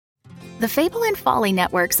The Fable and Folly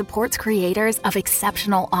Network supports creators of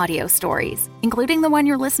exceptional audio stories, including the one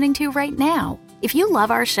you're listening to right now. If you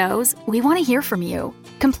love our shows, we want to hear from you.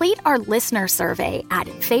 Complete our listener survey at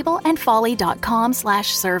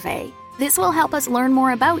fableandfolly.com/survey. This will help us learn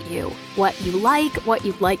more about you, what you like, what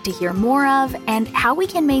you'd like to hear more of, and how we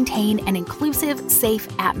can maintain an inclusive, safe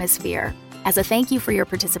atmosphere. As a thank you for your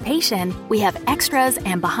participation, we have extras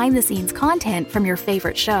and behind-the-scenes content from your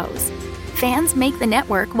favorite shows. Fans make the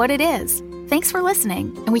network what it is. Thanks for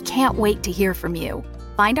listening, and we can't wait to hear from you.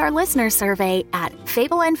 Find our listener survey at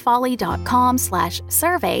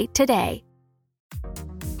fableandfolly.com/survey today.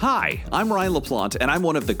 Hi, I'm Ryan LaPlante, and I'm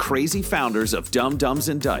one of the crazy founders of Dumb Dumbs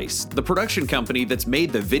and Dice, the production company that's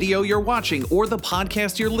made the video you're watching or the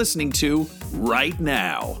podcast you're listening to right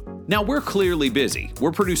now. Now, we're clearly busy.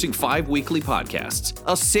 We're producing 5 weekly podcasts,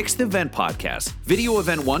 a 6th event podcast, video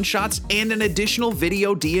event one-shots, and an additional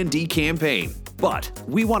video D&D campaign. But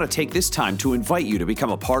we want to take this time to invite you to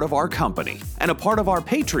become a part of our company and a part of our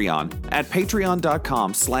Patreon at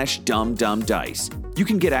patreon.com/dumbdumbdice. You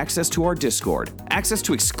can get access to our Discord, access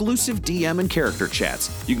to exclusive DM and character chats.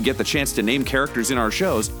 You can get the chance to name characters in our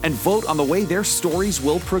shows and vote on the way their stories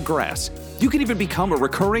will progress. You can even become a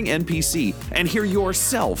recurring NPC and hear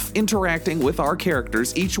yourself interacting with our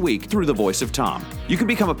characters each week through the voice of Tom. You can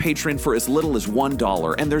become a patron for as little as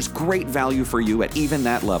 $1, and there's great value for you at even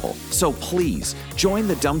that level. So please, join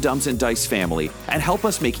the Dumb Dumbs and Dice family and help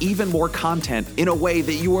us make even more content in a way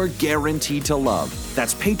that you are guaranteed to love.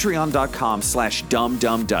 That's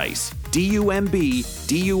patreon.com/dumbdumbdice. DUMBDICE.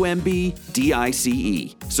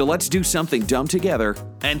 So let's do something dumb together,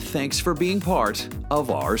 and thanks for being part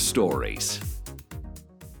of our stories.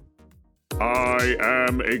 I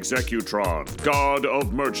am Executron, god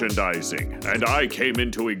of merchandising, and I came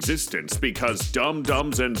into existence because Dumb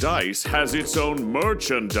Dumbs and Dice has its own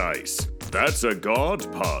merchandise. That's a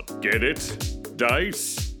god pun, get it?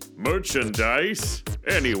 Dice? Merchandise?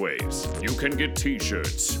 Anyways, you can get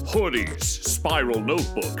t-shirts, hoodies, spiral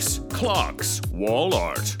notebooks, clocks, wall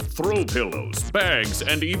art, throw pillows, bags,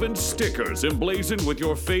 and even stickers emblazoned with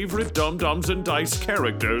your favorite Dumb Dumbs and Dice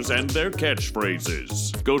characters and their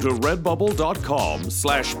catchphrases. Go to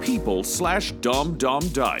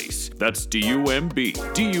redbubble.com/people/dumbdumbdice. That's DUMBDICE.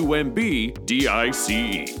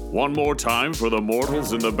 One more time for the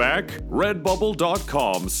mortals in the back.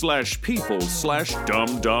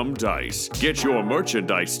 redbubble.com/people/dumbdumbdice. Get your merchandise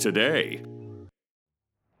today.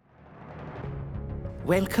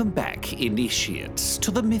 Welcome back, initiates,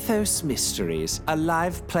 to the Mythos Mysteries, a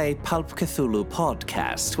live play Pulp Cthulhu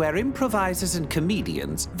podcast where improvisers and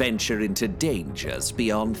comedians venture into dangers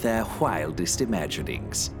beyond their wildest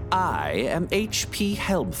imaginings. I am H.P.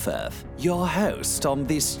 Helmfirth, your host on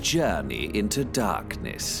this journey into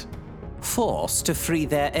darkness. Forced to free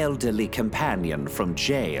their elderly companion from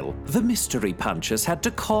jail, the Mystery Punchers had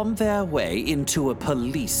to con their way into a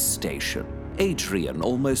police station. Adrian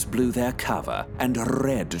almost blew their cover, and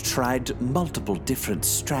Red tried multiple different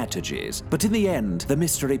strategies. But in the end, the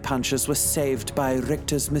Mystery Punchers were saved by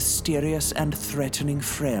Richter's mysterious and threatening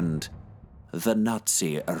friend, the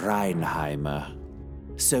Nazi Reinheimer.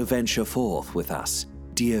 So venture forth with us,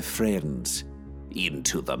 dear friends,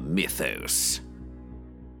 into the mythos.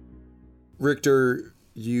 Richter,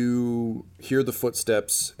 you hear the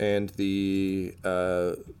footsteps and the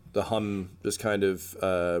hum just kind of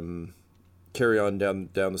carry on down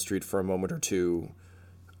the street for a moment or two,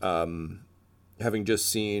 having just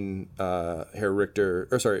seen Herr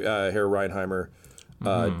Reinheimer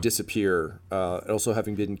disappear, and also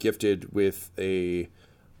having been gifted with a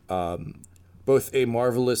both a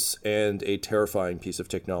marvelous and a terrifying piece of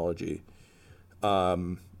technology.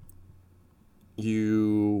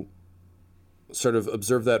 You sort of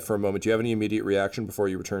observe that for a moment. Do you have any immediate reaction before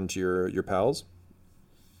you return to your pals?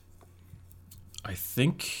 I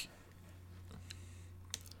think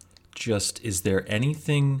just, is there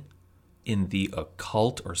anything in the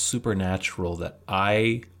occult or supernatural that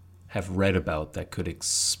I have read about that could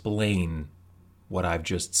explain what I've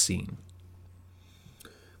just seen?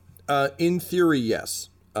 In theory, yes.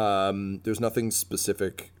 There's nothing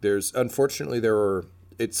specific. Unfortunately,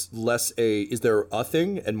 it's less is there a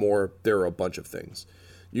thing and more there are a bunch of things.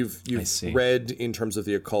 You've read in terms of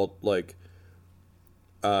the occult, like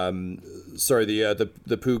the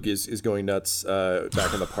Poog is going nuts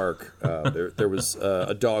back in the park. There was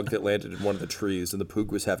a dog that landed in one of the trees, and the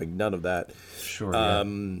Poog was having none of that. Sure.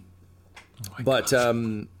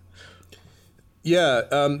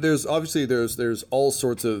 There's obviously there's all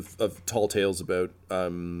sorts of tall tales about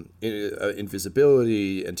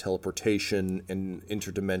invisibility and teleportation and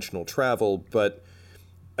interdimensional travel, but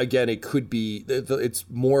again, it could be, it's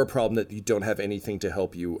more a problem that you don't have anything to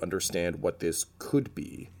help you understand what this could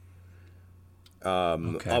be.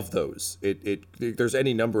 Of those, there's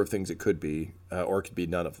any number of things it could be, or it could be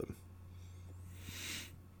none of them.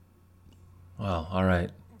 Well, all right.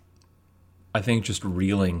 I think just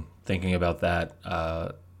reeling, thinking about that,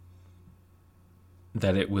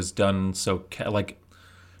 that it was done so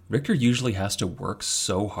Richter usually has to work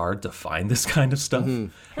so hard to find this kind of stuff. Mm-hmm.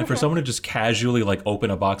 And for someone to just casually open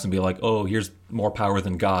a box and be like, oh, here's more power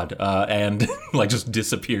than God, and just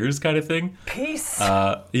disappears kind of thing. Peace.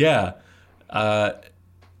 Yeah.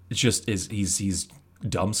 He's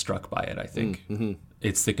dumbstruck by it, I think. Mm-hmm.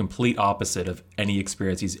 It's the complete opposite of any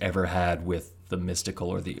experience he's ever had with the mystical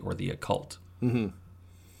or the occult. Mm-hmm.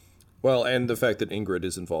 Well, and the fact that Ingrid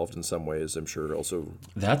is involved in some ways, I'm sure also...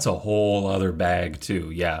 That's a whole other bag, too,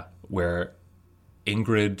 yeah. Where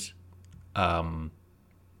Ingrid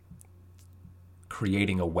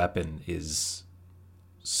creating a weapon is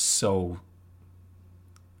so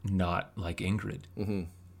not like Ingrid. Mm-hmm.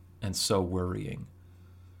 And so worrying.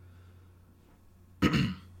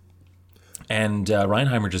 And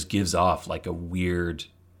Reinheimer just gives off a weird,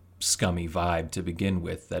 scummy vibe to begin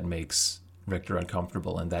with that makes Richter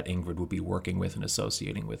uncomfortable, and that Ingrid would be working with and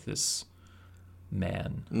associating with this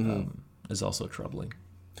man is also troubling.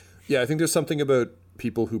 Yeah, I think there's something about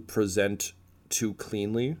people who present too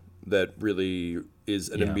cleanly that really is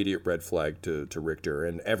an immediate red flag to Richter,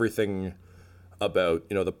 and everything about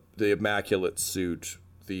the immaculate suit,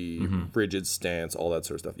 the rigid stance, all that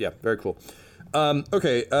sort of stuff. Yeah, very cool.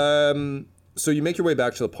 Okay, so you make your way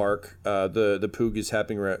back to the park. The Poog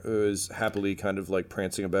is happily kind of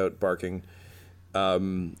prancing about, barking.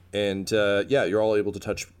 You're all able to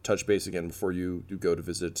touch base again before you go to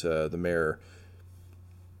visit the mayor.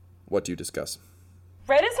 What do you discuss?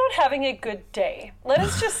 Red is not having a good day. Let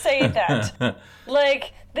us just say that.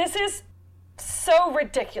 This is so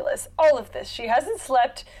ridiculous. All of this. She hasn't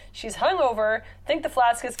slept. She's hungover. I think the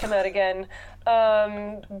flask has come out again.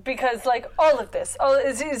 Because all of this,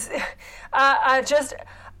 I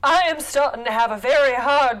am starting to have a very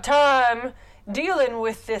hard time dealing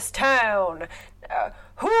with this town.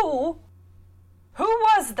 Who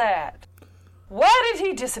was that? Why did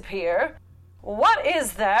he disappear? What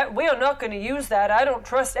is that? We are not going to use that. I don't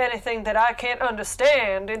trust anything that I can't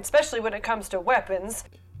understand, especially when it comes to weapons.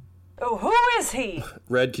 Oh, who is he?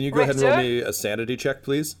 Red, can you go ahead and roll me a sanity check,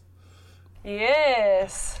 please?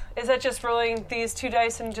 Yes. Is that just rolling these two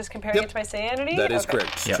dice and just comparing it to my sanity? That is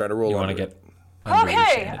correct. Yep. Try to roll you on want to get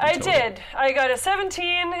Okay, I did. I got a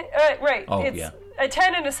 17. Right. Oh, it's a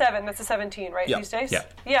 10 and a 7. That's a 17, right? These dice? Yeah.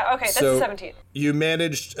 Yeah, okay, that's a 17. You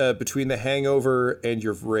managed, between the hangover and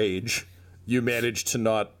your rage, you managed to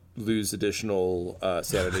not lose additional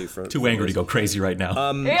sanity from... Too angry to go crazy right now.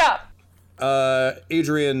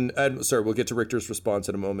 Adrian, we'll get to Richter's response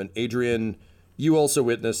in a moment. Adrian, you also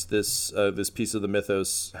witnessed this piece of the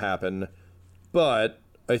mythos happen, but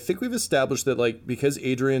I think we've established that, because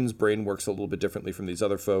Adrian's brain works a little bit differently from these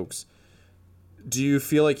other folks, do you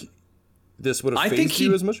feel like this would have fazed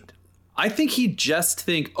you as much? I think he'd just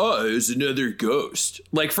think, oh, it was another ghost.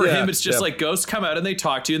 For him, it's just ghosts come out and they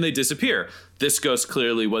talk to you and they disappear. This ghost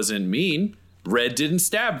clearly wasn't mean. Red didn't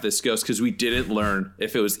stab this ghost because we didn't learn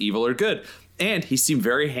if it was evil or good. And he seemed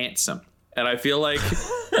very handsome. And I feel like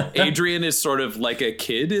Adrian is sort of like a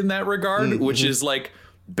kid in that regard, which is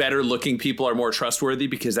better looking people are more trustworthy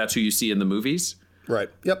because that's who you see in the movies. Right.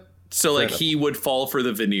 Yep. So he would fall for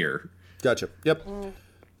the veneer. Gotcha. Yep.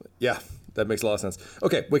 Yeah. That makes a lot of sense.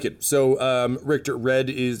 Okay, wicked. So, Richter, Red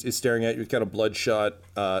is staring at you with kind of bloodshot,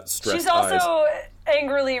 stressed eyes. She's also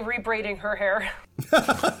angrily rebraiding her hair.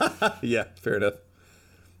 Yeah, fair enough.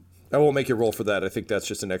 I won't make you roll for that. I think that's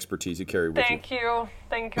just an expertise you carry with you.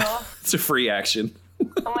 Thank you. It's a free action.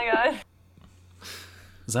 Oh my god.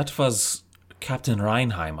 That was Captain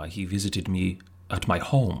Reinheimer. He visited me at my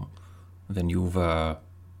home. Then you've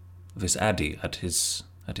with Addy at his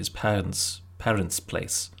parents'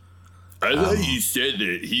 place. I thought you said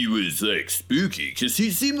that he was spooky, because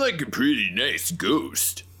he seemed like a pretty nice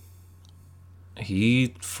ghost.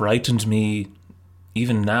 He frightened me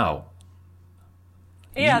even now.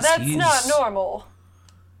 Yeah, that's not normal.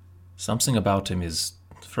 Something about him is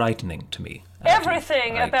frightening to me.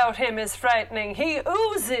 Everything about him is frightening. He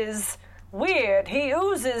oozes weird. He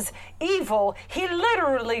oozes evil. He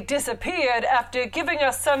literally disappeared after giving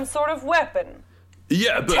us some sort of weapon.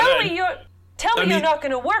 Yeah, but... Tell me you're not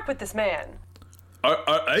going to work with this man.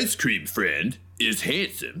 Our ice cream friend is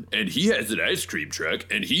handsome, and he has an ice cream truck,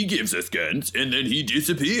 and he gives us guns, and then he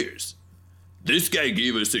disappears. This guy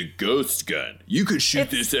gave us a ghost gun. You could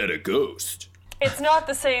shoot this at a ghost. It's not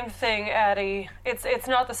the same thing, Addie. It's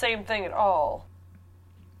not the same thing at all.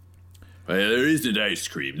 Well, there isn't ice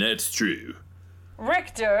cream, that's true.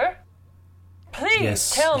 Richter,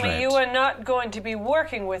 please tell me you are not going to be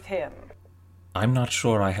working with him. I'm not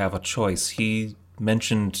sure I have a choice. He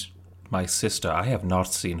mentioned my sister. I have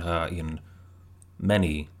not seen her in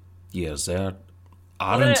many years. There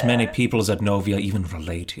aren't many people that know we are even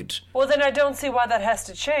related. Well, then I don't see why that has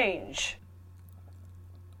to change.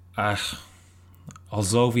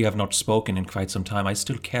 Although we have not spoken in quite some time, I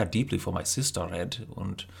still care deeply for my sister, Red,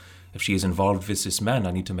 and if she is involved with this man,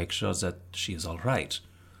 I need to make sure that she is all right.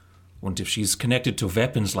 And if she's connected to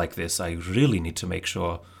weapons like this, I really need to make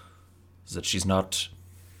sure that she's not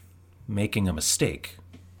making a mistake.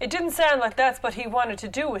 It didn't sound like that's what he wanted to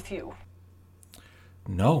do with you.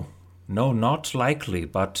 No, not likely,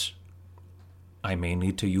 but I may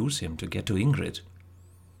need to use him to get to Ingrid.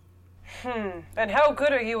 And how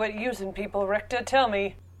good are you at using people, Richter? Tell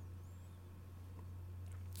me.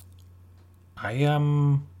 I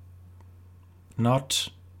am not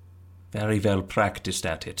very well practiced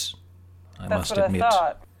at it, I must admit. That's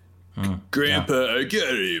what I thought. Grandpa, I got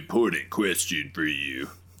an important question for you.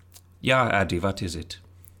 Yeah, Addy, what is it?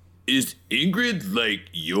 Is Ingrid like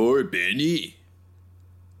your Benny?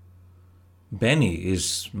 Benny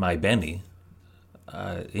is my Benny.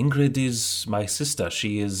 Ingrid is my sister.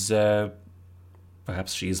 She is,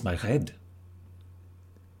 perhaps she is my Red.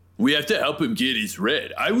 We have to help him get his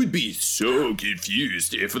Red. I would be so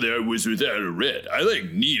confused if there was without a Red. I,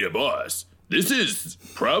 need a boss. This is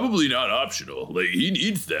probably not optional. He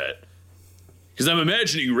needs that. Because I'm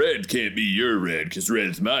imagining Red can't be your Red, because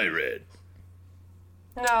Red's my Red.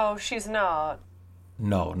 No, she's not.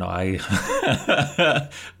 No, I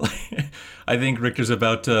I think Richter's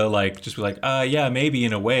about to just be yeah, maybe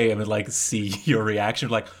in a way, and see your reaction,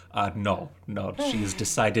 no, she is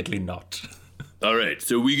decidedly not. All right,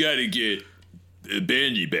 so we got to get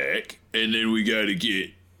Benny back, and then we got to get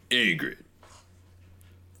Ingrid.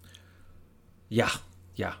 Yeah.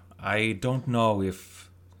 I don't know if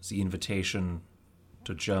the invitation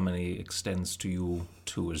to Germany extends to you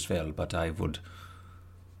too as well, but I would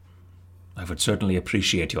certainly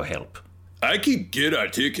appreciate your help. I can get our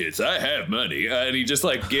tickets. I have money. And he just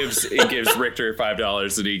gives Richter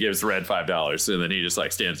 $5 and he gives Red $5 and then he just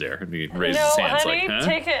stands there and he raises his hands honey, huh?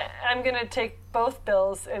 Take it. I'm gonna take both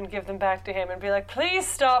bills and give them back to him and be like, please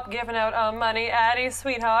stop giving out our money, Addie,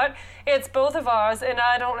 sweetheart. It's both of ours and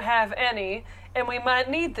I don't have any, and we might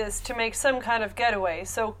need this to make some kind of getaway.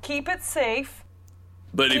 So keep it safe.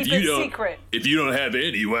 But if you don't have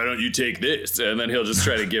any, why don't you take this? And then he'll just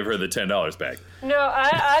try to give her the $10 back. No,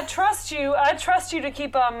 I trust you. I trust you to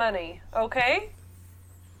keep our money, okay?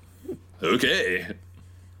 Okay.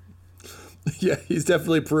 Yeah, he's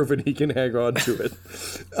definitely proven he can hang on to it.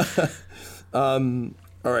 All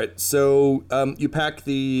right, so you pack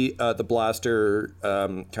the blaster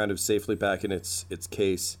kind of safely back in its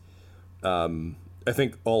case. I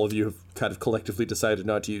think all of you have kind of collectively decided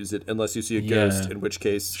not to use it unless you see a ghost, in which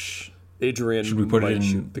case Adrian should we put might it in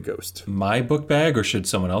shoot the ghost. My book bag, or should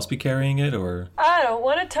someone else be carrying it? Or I don't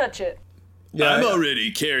want to touch it. Yeah, I'm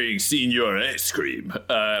already carrying Senior ice cream.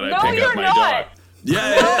 And no, I pick you're up my not. dog.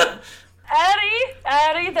 Yeah.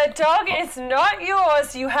 Addie, that dog is not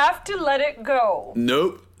yours. You have to let it go.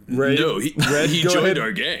 Nope. Red, no, he joined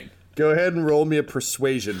our gang. Go ahead and roll me a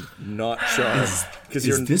persuasion, not charm.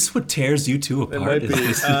 Is this what tears you two apart? It might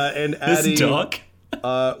be. And Addie, this dog?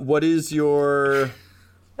 What is your...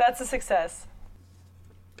 That's a success.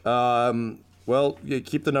 Well, yeah,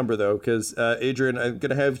 keep the number, though, because, Adrian, I'm going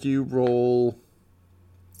to have you roll...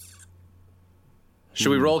 Should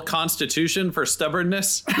we roll Constitution for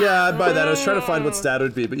stubbornness? Yeah, I'd buy that. I was trying to find what stat it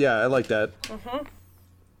would be, but yeah, I like that. Mm-hmm.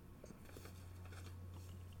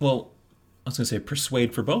 Well, I was going to say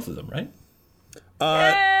persuade for both of them, right?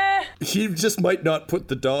 He just might not put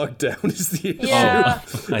the dog down is the issue. Yeah.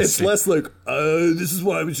 It's less this is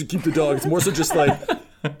why we should keep the dog. It's more so just he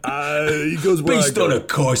goes where based I go. on a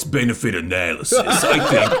cost-benefit analysis, I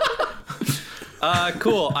think.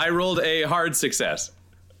 Cool. I rolled a hard success.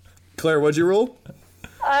 Claire, what'd you roll?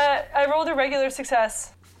 I rolled a regular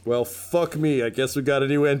success. Well, fuck me. I guess we got a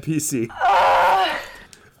new NPC.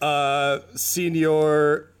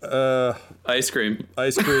 Senior... Ice cream.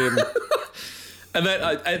 And then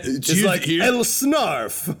it's like El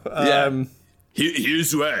Snarf. Yeah.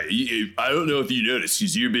 Here's why. I don't know if you noticed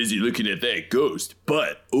because you're busy looking at that ghost,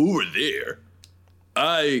 but over there,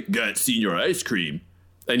 I got Senior ice cream.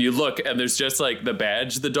 And you look, and there's just the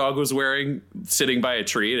badge the dog was wearing sitting by a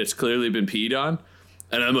tree, and it's clearly been peed on.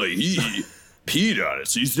 And I'm like, he peed on it,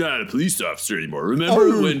 so he's not a police officer anymore.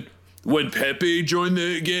 Remember when Pepe joined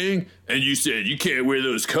the gang, and you said you can't wear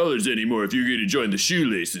those colors anymore if you're going to join the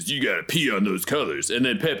shoelaces. You got to pee on those colors. And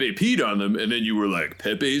then Pepe peed on them, and then you were like,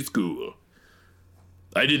 Pepe's cool.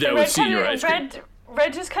 I did that with Senior Ice Cream.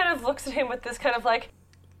 Red just kind of looks at him with this kind of like,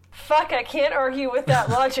 fuck, I can't argue with that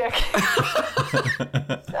logic.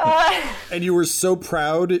 And you were so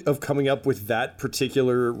proud of coming up with that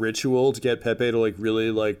particular ritual to get Pepe to like really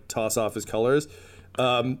like toss off his colors,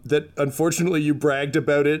 that unfortunately you bragged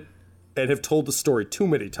about it and have told the story too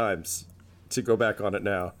many times to go back on it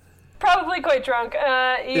now. Probably quite drunk.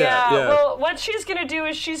 Yeah. Well, what she's gonna do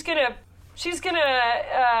is she's gonna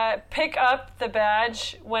pick up the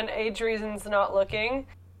badge when Adrian's not looking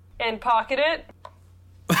and pocket it.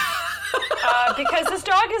 Because this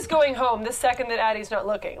dog is going home the second that Addie's not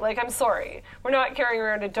looking. Like, I'm sorry. We're not carrying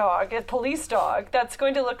around a police dog. That's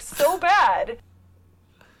going to look so bad.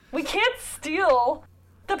 We can't steal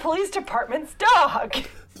the police department's dog. A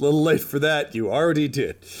little late for that. You already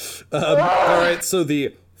did. All right, so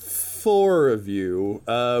the four of you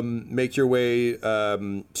make your way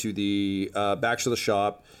to the back to the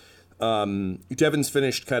shop. Devin's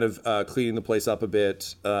finished kind of cleaning the place up a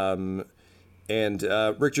bit. And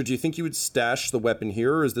Richter, do you think you would stash the weapon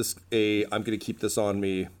here, or is this a I'm going to keep this on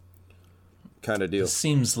me kind of deal? It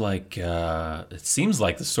seems like the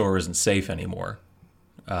store isn't safe anymore.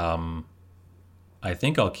 I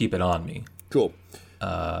think I'll keep it on me. Cool.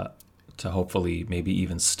 To hopefully maybe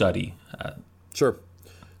even study. Sure.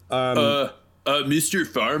 Mr.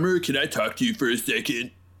 Farmer, can I talk to you for a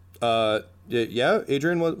second? Yeah,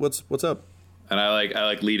 Adrian, what's up? And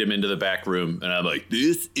I lead him into the back room, and I'm like,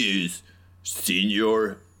 this is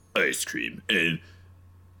Senior Ice Cream, and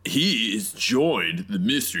he has joined the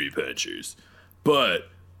Mystery Punchers, but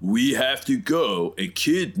we have to go and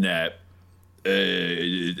kidnap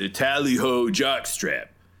a tally-ho jockstrap,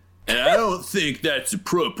 and I don't think that's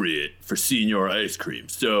appropriate for Senior Ice Cream,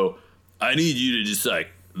 so I need you to just, like,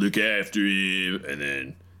 look after him, and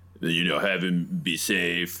then have him be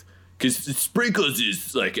safe, because Sprinkles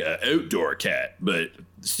is, like, an outdoor cat, but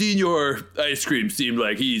Senior Ice Cream seemed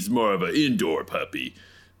like he's more of an indoor puppy.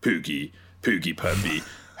 Pookie puppy.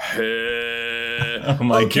 Oh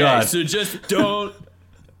my God. So just don't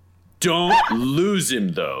lose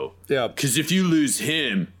him, though. Yeah. Because if you lose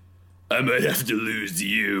him, I might have to lose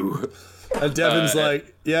you. And Devin's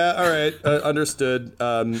like, yeah, all right, understood.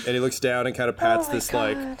 And he looks down and kind of pats this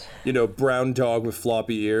God. Brown dog with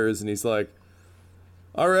floppy ears, and he's like,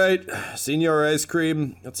 all right, Senior Ice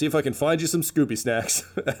Cream, let's see if I can find you some Scooby snacks.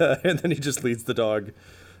 And then he just leads the dog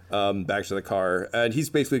back to the car. And he's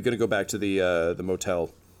basically going to go back to the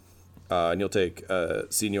motel. And he'll take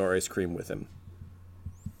Senior Ice Cream with him.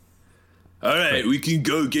 All right, we can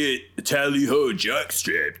go get a tally-ho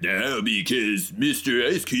jockstrap now because Mr.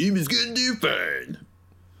 Ice Cream is going to do fine.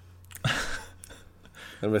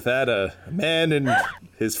 And with that, a man and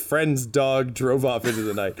his friend's dog drove off into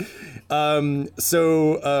the night.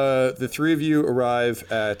 So the three of you arrive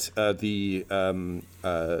at the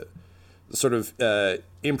sort of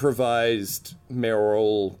improvised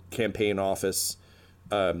mayoral campaign office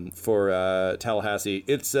for Tallahassee.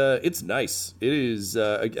 It's nice. It is,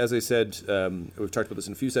 as I said, we've talked about this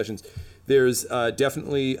in a few sessions. There's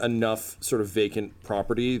definitely enough sort of vacant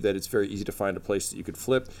property that it's very easy to find a place that you could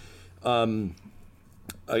flip.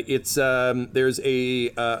 There's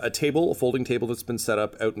a table, a folding table that's been set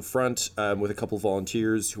up out in front with a couple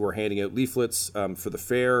volunteers who are handing out leaflets for the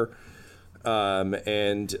fair.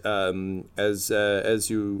 And as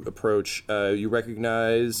you approach, you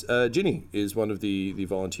recognize Ginny is one of the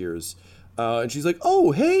volunteers, and she's like,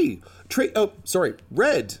 "Oh, hey,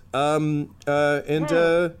 Red, and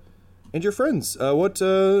your friends. What?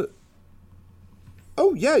 Oh,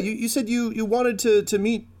 yeah, you said you wanted to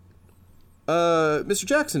meet." Mr.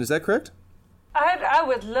 Jackson, is that correct? I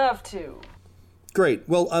would love to. Great.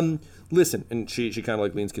 Well, listen, and she kind of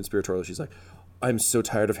like leans conspiratorial. She's like, I'm so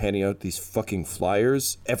tired of handing out these fucking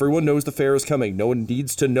flyers. Everyone knows the fair is coming. No one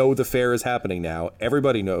needs to know the fair is happening now.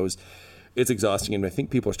 Everybody knows. It's exhausting, and I think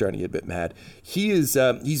people are starting to get a bit mad. He's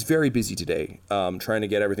very busy today, trying to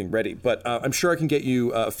get everything ready. But I'm sure I can get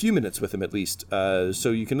you a few minutes with him at least, so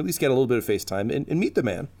you can at least get a little bit of FaceTime and meet the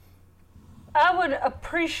man. I would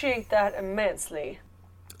appreciate that immensely.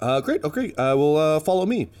 Great. Okay. Well, follow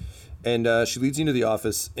me. And she leads you into the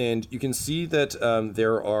office, and you can see that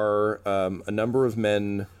there are a number of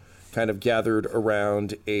men kind of gathered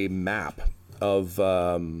around a map of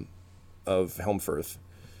Helmfirth.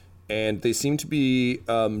 And they seem to be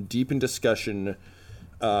deep in discussion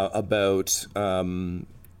about kind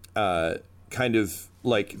of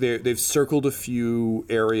like they've circled a few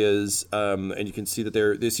areas, and you can see that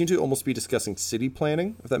they seem to almost be discussing city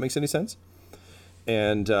planning, if that makes any sense.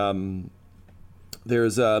 And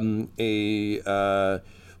there's a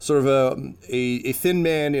sort of a thin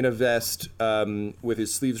man in a vest with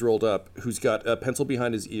his sleeves rolled up, who's got a pencil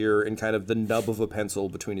behind his ear and kind of the nub of a pencil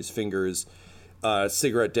between his fingers,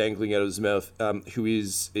 cigarette dangling out of his mouth, who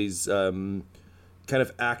is kind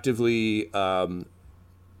of actively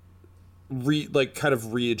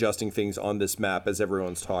readjusting things on this map as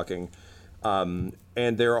everyone's talking.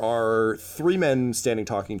 And there are 3 men standing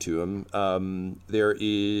talking to him. There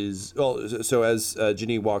is, so as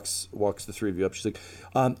Ginny walks the 3 of you up, she's like,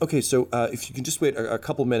 okay, so if you can just wait a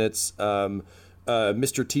couple minutes, Mr.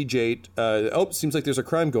 TJ, seems like there's a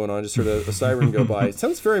crime going on. I just heard a siren go by. It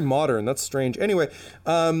sounds very modern. That's strange. Anyway,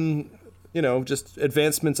 just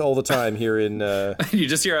advancements all the time here in... You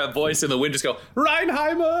just hear a voice in the wind just go,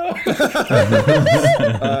 Reinheimer!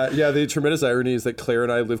 The tremendous irony is that Claire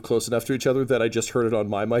and I live close enough to each other that I just heard it on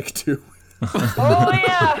my mic, too. Oh,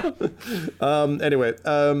 yeah!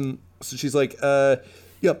 So she's like,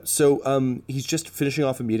 he's just finishing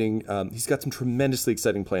off a meeting. He's got some tremendously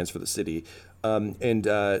exciting plans for the city.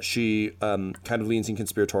 She kind of leans in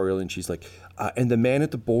conspiratorial, and she's like, and the man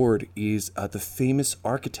at the board is the famous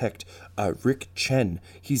architect, Rick Chen.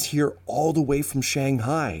 He's here all the way from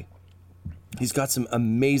Shanghai. He's got some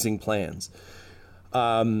amazing plans.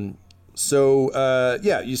 You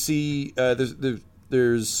see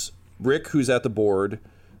there's Rick, who's at the board.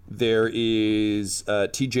 There is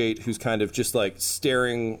TJ, who's kind of just like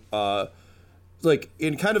staring like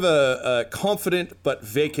in kind of a confident but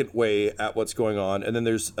vacant way at what's going on. And then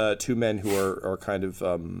there's 2 men who are kind of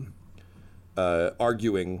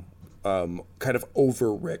arguing kind of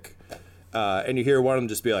over Rick. And you hear one of them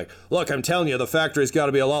just be like, look, I'm telling you, the factory's got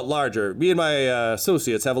to be a lot larger. Me and my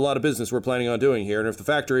associates have a lot of business we're planning on doing here, and if the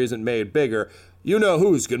factory isn't made bigger, you know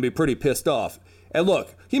who's going to be pretty pissed off. And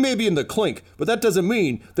look, he may be in the clink, but that doesn't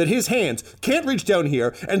mean that his hands can't reach down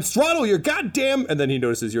here and throttle your goddamn... And then he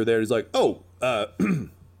notices you're there, and he's like,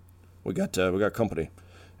 we got company.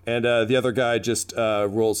 And the other guy just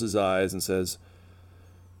rolls his eyes and says...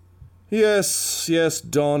 Yes,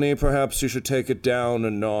 Donnie, perhaps you should take it down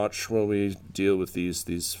a notch while we deal with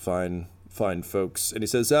these fine folks. And he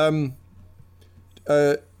says,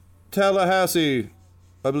 Tallahassee,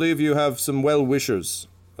 I believe you have some well-wishers.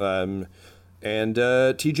 And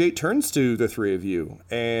TJ turns to the 3 of you,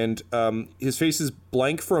 and his face is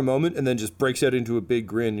blank for a moment and then just breaks out into a big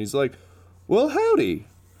grin. He's like, well, howdy.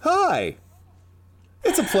 Hi.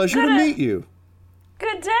 It's a pleasure to meet you.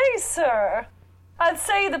 Good day, sir. I'd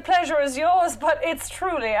say the pleasure is yours, but it's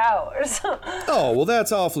truly ours. Oh, well,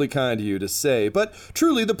 that's awfully kind of you to say, but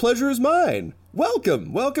truly the pleasure is mine.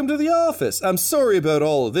 Welcome to the office. I'm sorry about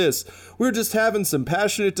all of this. We're just having some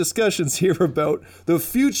passionate discussions here about the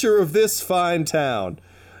future of this fine town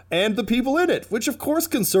and the people in it, which of course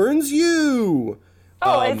concerns you.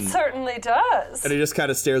 Oh, it certainly does. And he just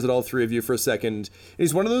kind of stares at all 3 of you for a second. And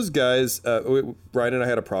he's one of those guys, Brian and I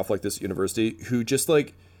had a prof like this at university, who just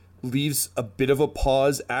like leaves a bit of a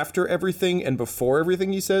pause after everything and before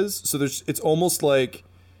everything he says. So it's almost like,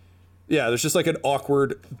 there's just like an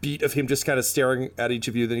awkward beat of him just kind of staring at each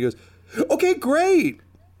of you. Then he goes, okay, great.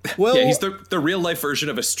 Well, yeah, he's the real life version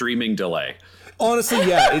of a streaming delay. Honestly,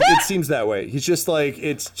 yeah, it seems that way. He's just like,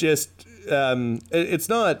 it's it's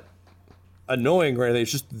not annoying or anything.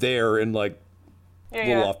 It's just there and like a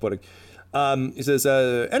little off-putting. He says,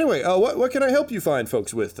 anyway, what can I help you fine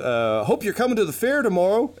folks with? Hope you're coming to the fair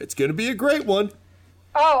tomorrow. It's going to be a great one.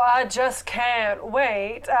 Oh, I just can't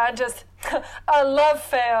wait. I love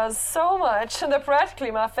fairs so much, and they're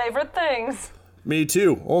practically my favorite things. Me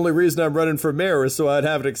too. Only reason I'm running for mayor is so I'd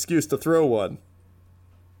have an excuse to throw one.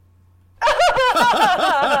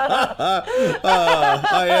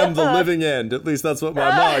 I am the living end. At least that's what my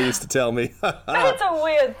ma used to tell me. That's a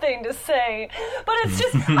weird thing to say. But it's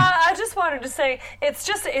just, I just wanted to say, it's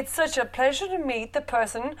such a pleasure to meet the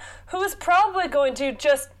person who is probably going to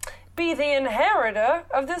just be the inheritor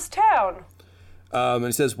of this town. And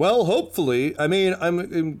he says, well, hopefully. I mean,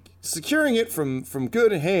 I'm securing it from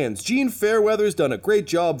good hands. Gene Fairweather's done a great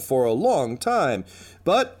job for a long time.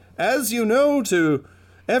 But, as you know,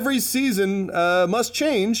 every season must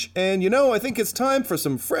change, and I think it's time for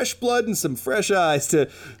some fresh blood and some fresh eyes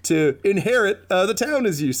to inherit the town,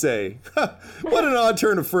 as you say. What an odd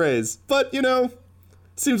turn of phrase, but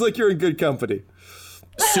seems like you're in good company.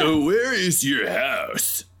 So where is your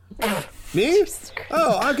house? Me?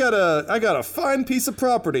 Oh, I got a fine piece of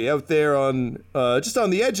property out there on just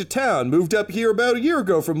on the edge of town. Moved up here about a year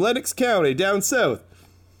ago from Lenox County down south.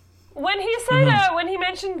 When he said, when he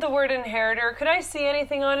mentioned the word inheritor, could I see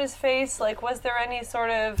anything on his face? Like, was there any sort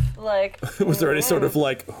of, like... was there any sort of,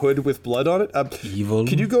 like, hood with blood on it? Evil?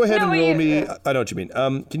 Can you go ahead and roll me... I know what you mean.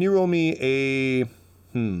 Can you roll me a...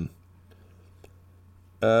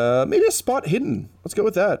 maybe a spot hidden. Let's go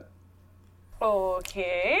with that.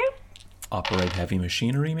 Okay. Operate heavy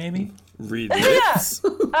machinery, maybe? Read lips.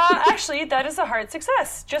 Actually, that is a hard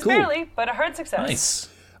success. Just barely, but a hard success. Nice.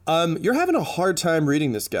 You're having a hard time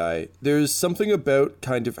reading this guy. There's something about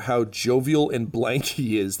kind of how jovial and blank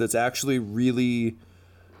he is that's actually really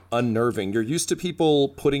unnerving. You're used to people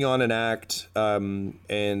putting on an act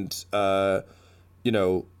and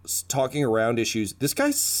talking around issues. This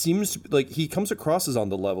guy seems to, like, he comes across as on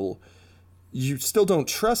the level. You still don't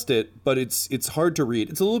trust it, but it's hard to read.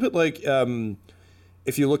 It's a little bit like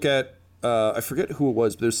if you look at, I forget who it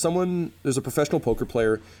was, but there's a professional poker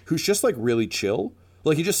player who's just like really chill.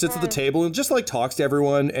 Like, he just sits at the table and just, like, talks to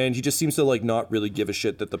everyone, and he just seems to, like, not really give a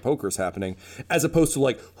shit that the poker's happening, as opposed to,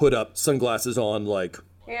 like, hood up, sunglasses on, like...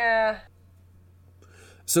 Yeah.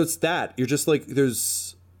 So it's that. You're just, like,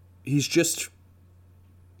 he's just...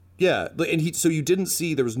 Yeah, and so you didn't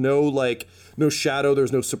see, there was no, like, no shadow, there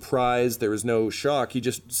was no surprise, there was no shock. He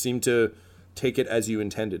just seemed to take it as you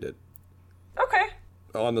intended it. Okay.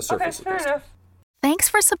 On the surface. Okay, fair enough. Thanks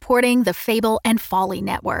for supporting the Fable and Folly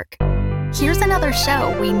Network. Here's another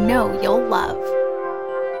show we know you'll love.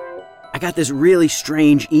 I got this really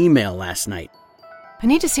strange email last night. I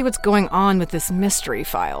need to see what's going on with this mystery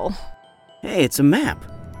file. Hey, it's a map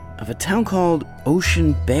of a town called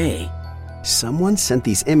Ocean Bay. Someone sent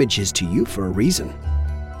these images to you for a reason.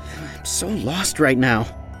 I'm so lost right now.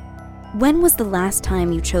 When was the last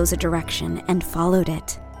time you chose a direction and followed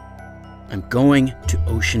it? I'm going to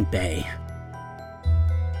Ocean Bay.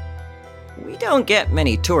 We don't get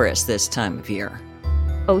many tourists this time of year.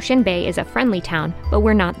 Ocean Bay is a friendly town, but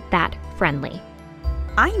we're not that friendly.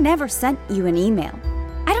 I never sent you an email.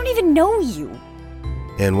 I don't even know you.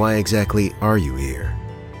 And why exactly are you here?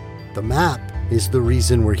 The map is the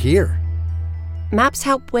reason we're here. Maps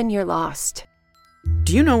help when you're lost.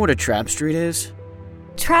 Do you know what a trap street is?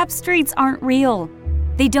 Trap streets aren't real.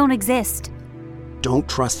 They don't exist. Don't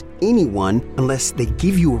trust anyone unless they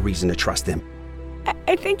give you a reason to trust them.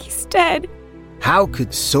 I think he's dead. How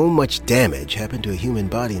could so much damage happen to a human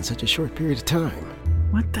body in such a short period of time?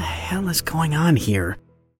 What the hell is going on here?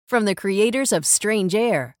 From the creators of Strange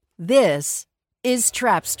Air, this is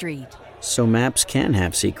Trap Street. So maps can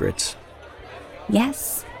have secrets.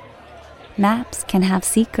 Yes. Maps can have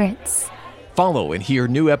secrets. Follow and hear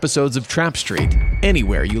new episodes of Trap Street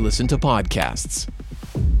anywhere you listen to podcasts.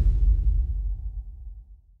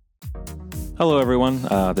 Hello, everyone.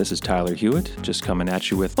 This is Tyler Hewitt, just coming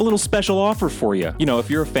at you with a little special offer for you. You know, if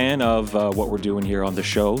you're a fan of what we're doing here on the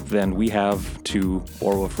show, then we have, to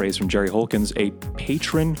borrow a phrase from Jerry Holkins, a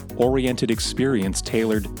patron-oriented experience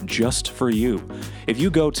tailored just for you. If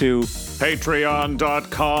you go to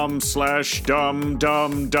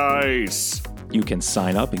patreon.com/dumbdumbdice, you can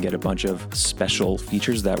sign up and get a bunch of special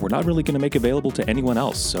features that we're not really going to make available to anyone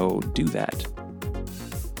else, so do that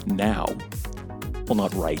now. Well,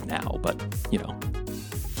 not right now, but, you know.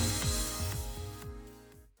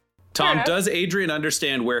 Tom, does Adrian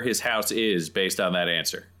understand where his house is based on that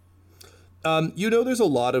answer? There's a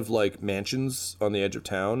lot of, like, mansions on the edge of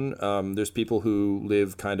town. There's people who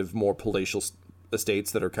live kind of more palatial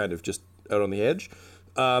estates that are kind of just out on the edge.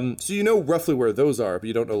 So you know roughly where those are, but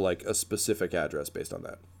you don't know, like, a specific address based on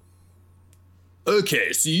that.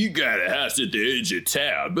 Okay, so you got a house at the edge of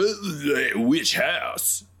town, but which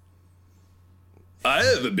house? I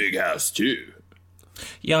have a big house, too.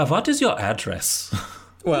 Yeah, what is your address?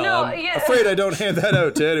 Well, I'm afraid I don't hand that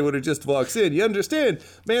out to anyone who just walks in. You understand?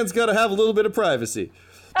 Man's got to have a little bit of privacy.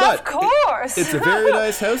 But of course! It's a very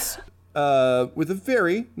nice house with a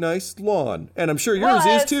very nice lawn. And I'm sure yours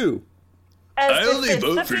is, too. I only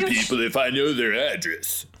vote for people if I know their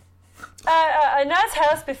address. A nice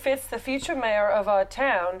house befits the future mayor of our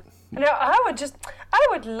town. Now, I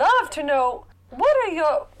would love to know... What are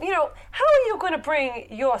your, how are you going to bring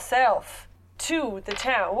yourself to the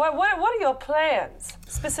town? What are your plans,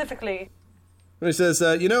 specifically? He says,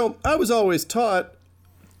 I was always taught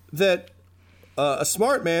that a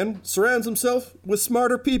smart man surrounds himself with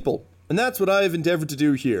smarter people. And that's what I've endeavored to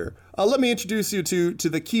do here. Let me introduce you to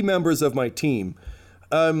the key members of my team.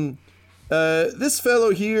 This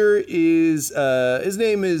fellow here is, his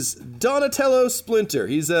name is Donatello Splinter.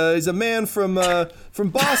 He's a man from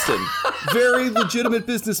Boston. Very legitimate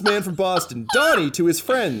businessman from Boston. Donnie to his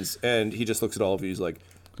friends. And he just looks at all of you. He's like,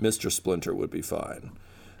 Mr. Splinter would be fine.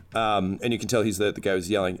 And you can tell he's the guy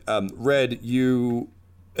who's yelling. Red, you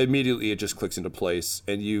immediately it just clicks into place,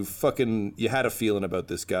 and you had a feeling about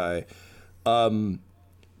this guy.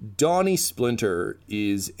 Donnie Splinter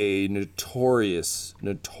is a notorious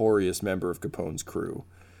member of Capone's crew.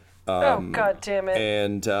 Oh, God damn it.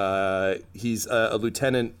 And he's a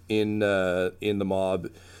lieutenant in the mob,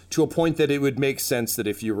 to a point that it would make sense that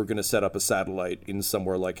if you were going to set up a satellite in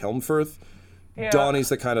somewhere like Helmfirth, Donnie's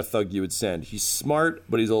the kind of thug you would send. He's smart,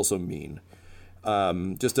 but he's also mean.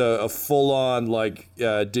 Just a full-on, like,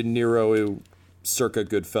 De Niro circa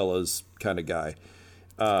Goodfellas kind of guy.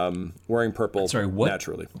 Wearing purple,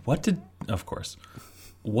 naturally. What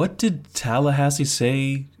did Tallahassee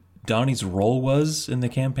say Donnie's role was in the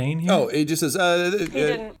campaign here? Oh, he just says, he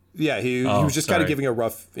didn't. Yeah, he was just kind of giving a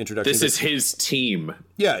rough introduction. This is his team.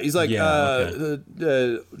 Yeah, he's like,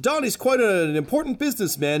 Donnie's quite an important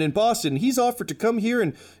businessman in Boston. He's offered to come here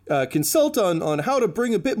and consult on how to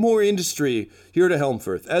bring a bit more industry here to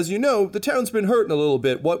Helmfirth. As you know, the town's been hurting a little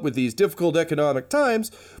bit, what with these difficult economic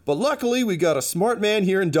times, but luckily we got a smart man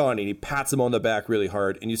here in Donnie. And he pats him on the back really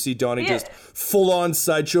hard, and you see Donnie just full-on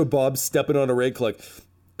Sideshow Bob stepping on a rake like...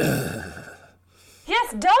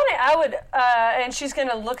 Yes, Donnie, I would, and she's going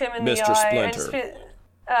to look him in the eye. Splinter.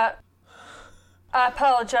 I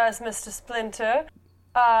apologize, Mr. Splinter.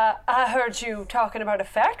 I heard you talking about a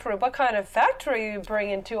factory. What kind of factory are you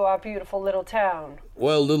bringing to our beautiful little town?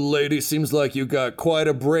 Well, little lady, seems like you got quite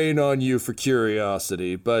a brain on you for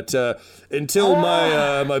curiosity. But until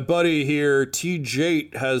my buddy here,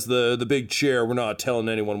 T-Jate, has the big chair, we're not telling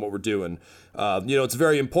anyone what we're doing. It's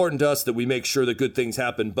very important to us that we make sure that good things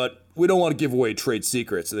happen, but we don't want to give away trade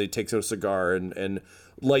secrets. And he takes out a cigar and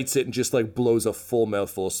lights it and just like blows a full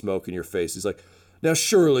mouthful of smoke in your face. He's like, now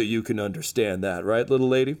surely you can understand that, right, little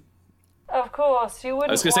lady? Of course, you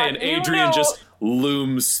wouldn't. I was going to say, and Adrian just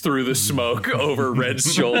looms through the smoke over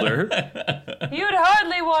Red's shoulder. You'd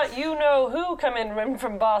hardly want you-know-who coming in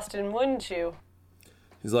from Boston, wouldn't you?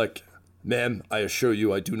 He's like, ma'am, I assure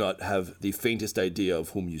you I do not have the faintest idea of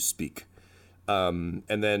whom you speak. And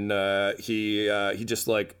then he just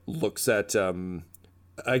like looks at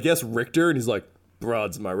I guess Richter, and he's like,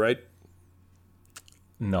 broads, am I right?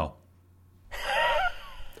 No.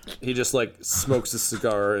 He just like smokes a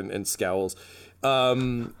cigar and scowls.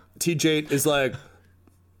 T-Jate is like,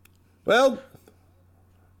 well,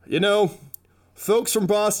 folks from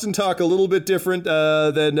Boston talk a little bit different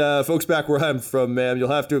than folks back where I'm from, ma'am.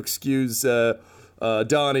 You'll have to excuse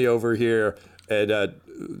Donnie over here. And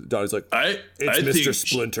Donnie's like, it's Mr.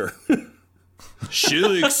 Splinter.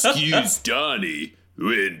 She'll excuse Donnie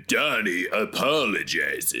when Donnie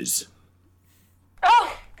apologizes.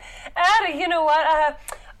 Oh, Ada, you know what?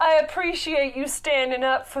 I appreciate you standing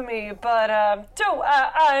up for me, but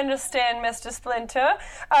I understand, Mr. Splinter.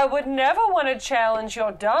 I would never want to challenge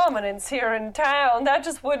your dominance here in town. That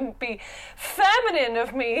just wouldn't be feminine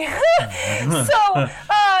of me. So,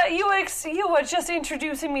 you were just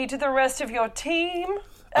introducing me to the rest of your team,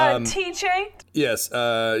 TJ? Yes,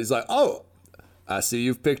 he's like, oh, I see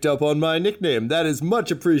you've picked up on my nickname. That is much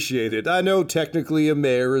appreciated. I know technically a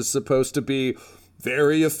mayor is supposed to be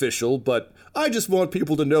very official, but I just want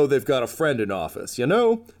people to know they've got a friend in office,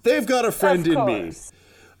 They've got a friend in me.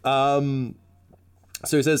 So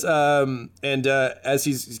he says, as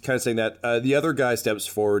he's kind of saying that, the other guy steps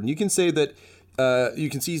forward, and you can say that, you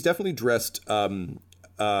can see he's definitely dressed,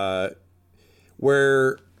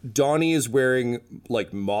 where Donnie is wearing,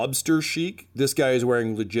 like, mobster chic. This guy is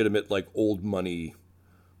wearing legitimate, like, old money,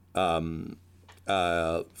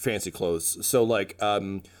 fancy clothes. So, like,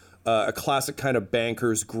 a classic kind of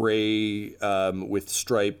banker's gray with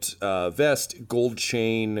striped vest, gold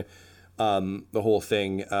chain, the whole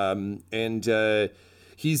thing, and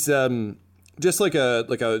he's just like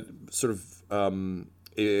a sort of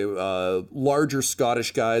a larger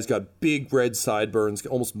Scottish guy. He's got big red sideburns,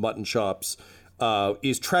 almost mutton chops.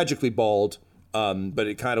 He's tragically bald, but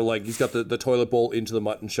it kind of like he's got the toilet bowl into the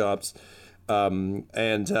mutton chops,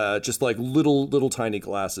 and just like little tiny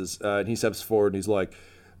glasses. And he steps forward and he's like,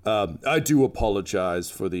 I do apologize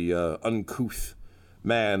for the uncouth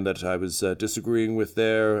man that I was disagreeing with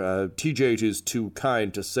there. T-Jate is too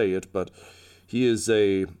kind to say it, but he is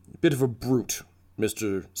a bit of a brute,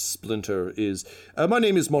 Mr. Splinter is. My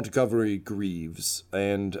name is Montgomery Greaves,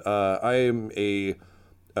 and I am a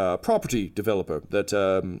property developer that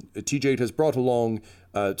T-Jate has brought along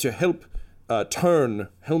to help turn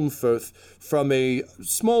Helmfirth from a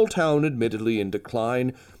small town, admittedly in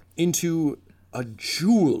decline, into a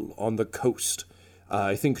jewel on the coast.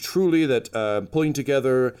 I think truly that pulling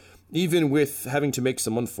together, even with having to make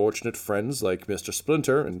some unfortunate friends like Mr.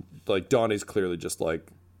 Splinter, and like Donnie's clearly just like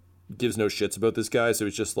gives no shits about this guy, so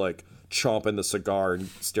he's just like chomping the cigar and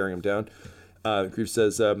staring him down. Grief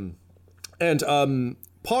says,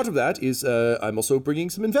 part of that is I'm also bringing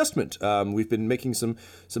some investment. We've been making some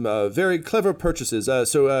very clever purchases.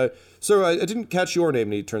 Sir, I didn't catch your name.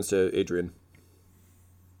 And he turns to Adrian.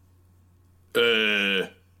 Am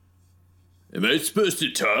I supposed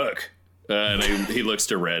to talk? And he looks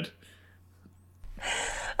to Red.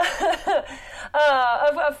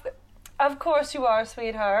 Of course you are,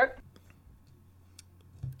 sweetheart.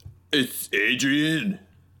 It's Adrian.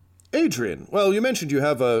 Adrian, well, you mentioned you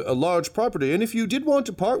have a large property, and if you did want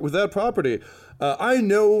to part with that property, I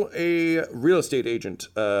know a real estate agent,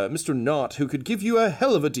 Mr. Knott, who could give you a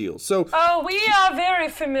hell of a deal. So, we are very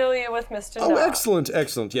familiar with Mr. Knott. Oh,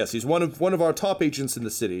 excellent. Yes, he's one of our top agents in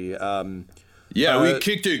the city. We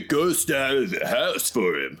kicked a ghost out of the house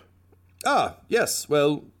for him. Ah, yes.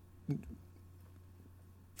 Well,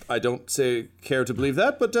 I don't care to believe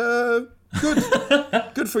that, but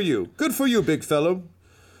good. Good for you. Good for you, big fellow.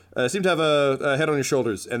 Seem to have a head on your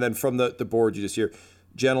shoulders. And then from the board, you just hear,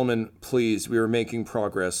 gentlemen, please, we are making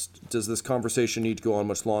progress. Does this conversation need to go on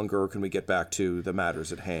much longer, or can we get back to the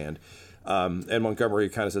matters at hand? And Montgomery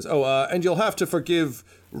kind of says, and you'll have to forgive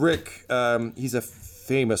Rick. He's a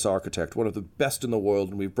famous architect, one of the best in the world,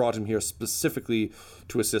 and we've brought him here specifically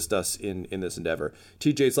to assist us in this endeavor.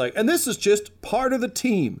 TJ's like, and this is just part of the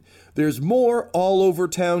team. There's more all over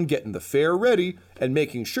town getting the fair ready and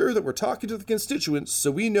making sure that we're talking to the constituents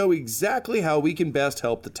so we know exactly how we can best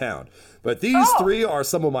help the town. But these three are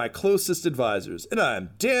some of my closest advisors, and I'm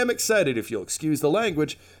damn excited, if you'll excuse the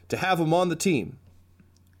language, to have them on the team.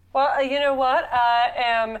 Well, you know what? I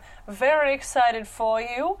am very excited for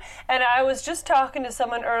you. And I was just talking to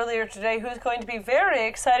someone earlier today who's going to be very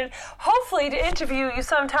excited, hopefully, to interview you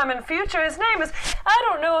sometime in the future. His name is, I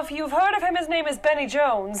don't know if you've heard of him, his name is Benny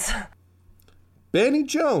Jones. Benny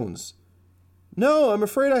Jones? No, I'm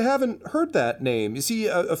afraid I haven't heard that name. Is he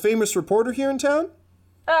a famous reporter here in town?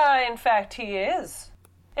 In fact, he is.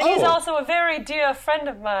 And he's also a very dear friend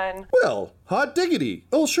of mine. Well, hot diggity.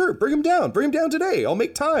 Oh, sure, bring him down. Bring him down today. I'll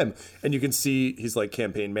make time. And you can see his,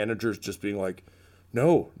 campaign managers just being like,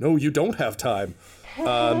 no, you don't have time.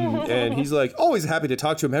 And he's like, always happy to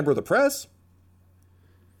talk to a member of the press.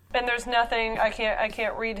 And there's nothing, I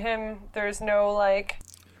can't read him. There's no,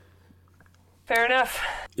 fair enough.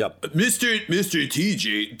 Yep. Mr.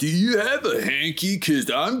 TJ, do you have a hanky? 'Cause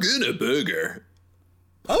I'm gonna booger.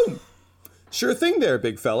 Oh, sure thing there,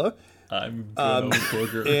 big fella. I'm gonna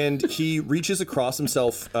booger. And he reaches across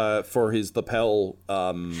himself for his lapel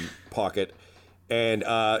pocket, and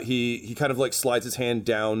he kind of slides his hand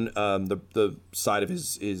down the side of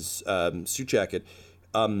his suit jacket,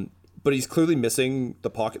 but he's clearly missing the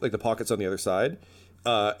pocket, the pocket's on the other side,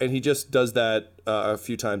 and he just does that a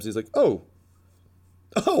few times. He's like, oh,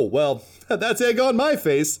 well, that's egg on my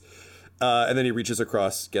face, and then he reaches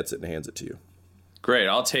across, gets it, and hands it to you. Great,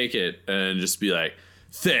 I'll take it and just be like,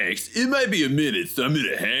 thanks. It might be a minute, so I'm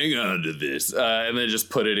gonna hang on to this, and then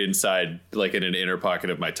just put it inside, in an inner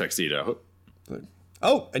pocket of my tuxedo.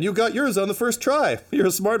 Oh, and you got yours on the first try. You're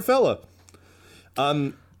a smart fella.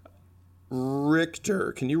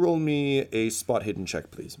 Richter, can you roll me a spot hidden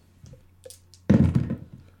check, please?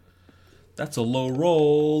 That's a low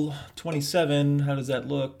roll. 27. How does that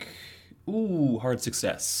look? Ooh, hard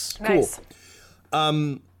success. Nice.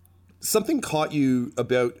 Cool. Something caught you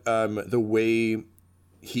about the way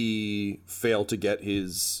he failed to get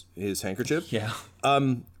his handkerchief. Yeah.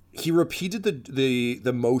 He repeated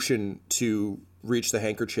the motion to reach the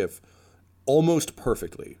handkerchief almost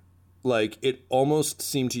perfectly. It almost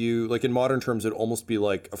seemed to you, in modern terms, it'd almost be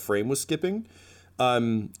like a frame was skipping.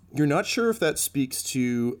 You're not sure if that speaks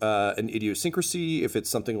to an idiosyncrasy, if it's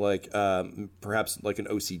something perhaps an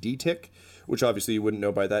OCD tic, which obviously you wouldn't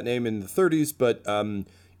know by that name in the 30s, but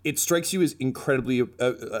it strikes you as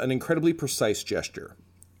an incredibly precise gesture.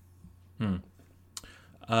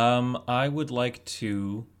 I would like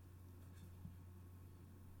to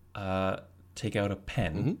take out a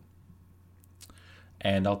pen,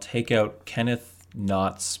 and I'll take out Kenneth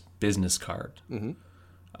Knott's business card,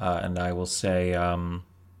 and I will say,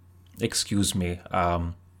 excuse me,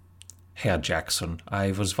 Herr Jackson, I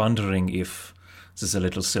was wondering if, this is a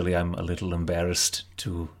little silly, I'm a little embarrassed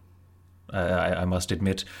to... I must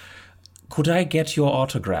admit, could I get your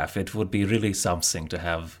autograph? It would be really something to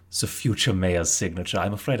have the future mayor's signature.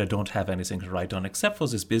 I'm afraid I don't have anything to write on except for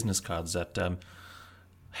these business cards that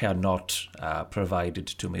Herr Knott provided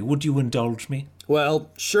to me. Would you indulge me?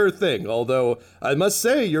 Well, sure thing, although I must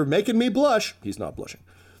say you're making me blush. He's not blushing.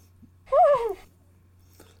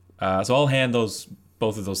 So I'll hand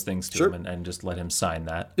both of those things to him and just let him sign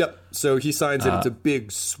that. Yep, so he signs it. It's a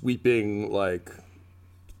big, sweeping,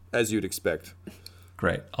 as you'd expect.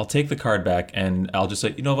 Great. I'll take the card back and I'll just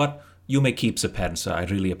say, you know what? You may keep the pen, sir. I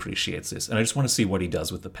really appreciate this. And I just want to see what he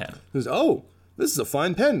does with the pen. He goes, this is a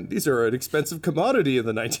fine pen. These are an expensive commodity in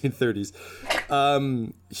the 1930s.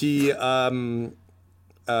 He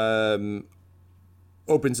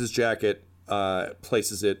opens his jacket,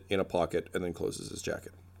 places it in a pocket, and then closes his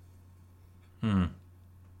jacket.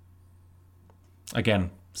 Again,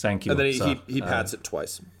 thank you. And then he pats it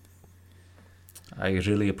twice. I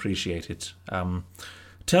really appreciate it.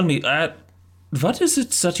 Tell me, what is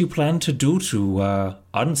it that you plan to do to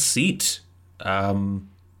unseat Mr.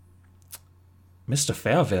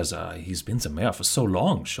 Fairweather? He's been the mayor for so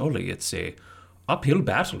long. Surely it's a uphill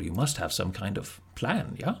battle. You must have some kind of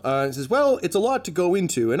plan, yeah? He says, well, it's a lot to go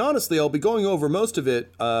into, and honestly, I'll be going over most of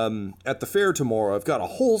it at the fair tomorrow. I've got a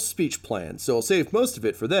whole speech plan, so I'll save most of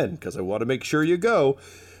it for then, because I want to make sure you go.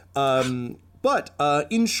 But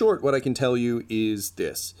in short, what I can tell you is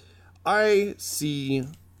this. I see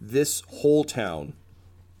this whole town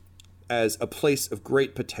as a place of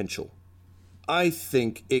great potential. I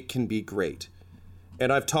think it can be great.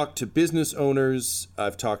 And I've talked to business owners,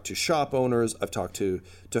 I've talked to shop owners, I've talked to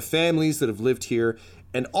families that have lived here,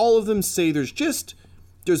 and all of them say there's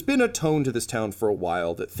been a tone to this town for a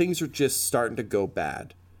while that things are just starting to go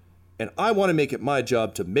bad. And I want to make it my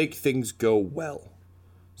job to make things go well.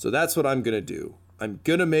 So that's what I'm going to do. I'm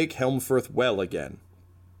going to make Helmfirth well again.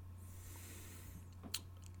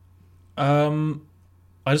 I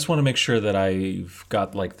just want to make sure that I've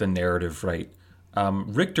got like the narrative right.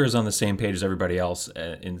 Richter's on the same page as everybody else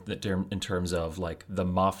in terms of like the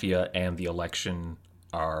mafia and the election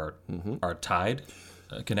are tied,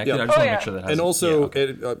 connected. Yeah. I just want to make sure that. And also,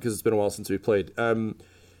 because it's been a while since we played,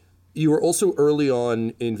 you were also early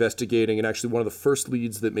on investigating, and actually one of the first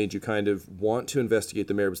leads that made you kind of want to investigate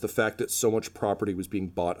the mayor was the fact that so much property was being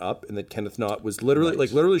bought up, and that Kenneth Knott was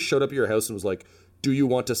literally showed up at your house and was like, "Do you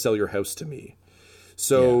want to sell your house to me?"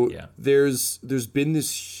 So there's been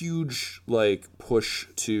this huge like push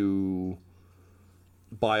to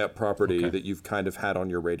buy up property that you've kind of had on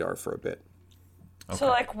your radar for a bit. Okay. So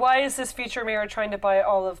like, why is this future mayor trying to buy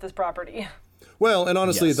all of this property? Well, and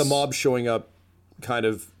honestly, the mob showing up kind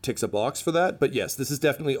of ticks a box for that. But yes, this is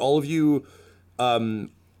definitely all of you.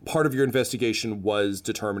 Part of your investigation was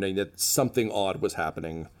determining that something odd was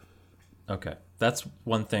happening. Okay. That's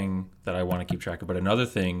one thing that I want to keep track of. But another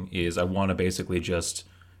thing is I want to basically just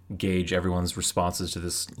gauge everyone's responses to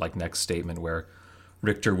this like next statement where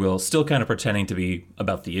Richter will, still kind of pretending to be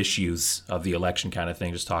about the issues of the election kind of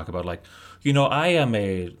thing, just talk about like, I am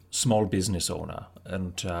a small business owner,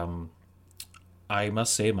 and I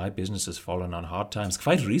must say my business has fallen on hard times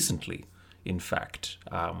quite recently, in fact.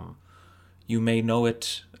 You may know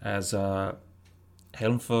it as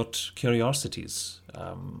Helmfort Curiosities.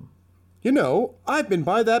 I've been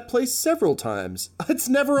by that place several times. It's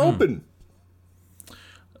never open.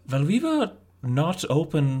 Well, we were not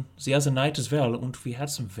open the other night as well, and we had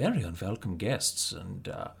some very unwelcome guests,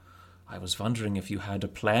 and I was wondering if you had a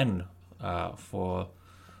plan for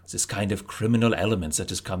this kind of criminal elements that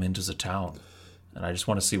has come into the town. And I just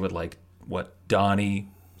want to see what Donnie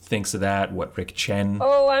thinks of that, what Rick Chen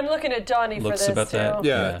I'm looking at Donnie for this about too. that.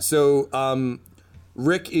 Yeah. So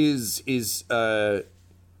Rick is he's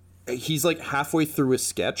like halfway through a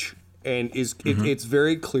sketch, and it's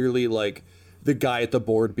very clearly like the guy at the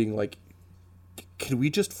board being like, can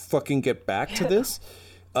we just fucking get back to this?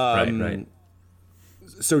 Right.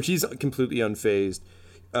 So he's completely unfazed.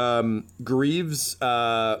 Greaves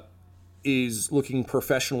is looking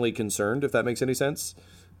professionally concerned, if that makes any sense.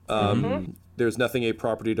 There's nothing a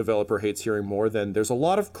property developer hates hearing more than there's a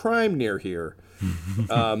lot of crime near here.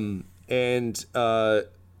 And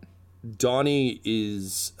Donnie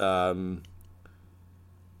is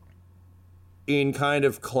in kind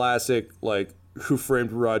of classic, like, Who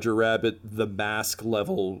Framed Roger Rabbit, The Mask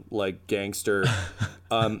level, like, gangster.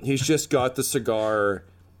 He's just got the cigar,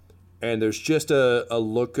 and there's just a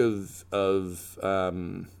look of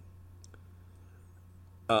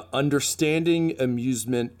understanding,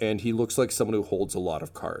 amusement, and he looks like someone who holds a lot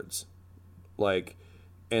of cards. Like,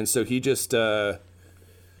 and so he just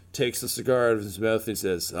takes the cigar out of his mouth and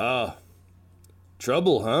says,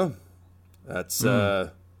 trouble, huh? That's,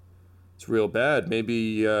 it's real bad.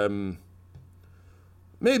 Maybe I'm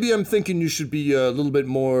thinking you should be a little bit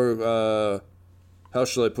more, how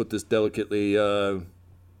shall I put this delicately,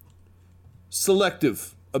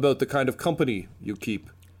 selective about the kind of company you keep.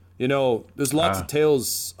 There's lots of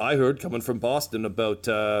tales I heard coming from Boston about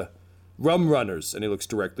rum runners, and he looks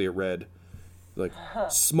directly at Red. Like,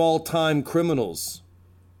 small-time criminals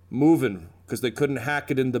moving because they couldn't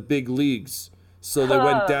hack it in the big leagues, so they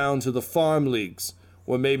went down to the farm leagues,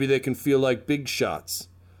 Or maybe they can feel like big shots.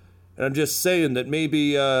 And I'm just saying that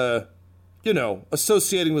maybe,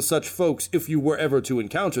 associating with such folks, if you were ever to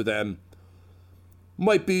encounter them,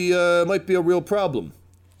 might be a real problem.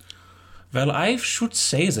 Well, I should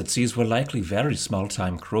say that these were likely very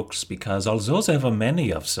small-time crooks, because although there were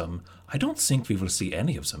many of them, I don't think we will see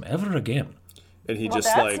any of them ever again. And he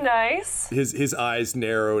that's nice. His eyes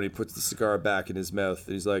narrow, and he puts the cigar back in his mouth,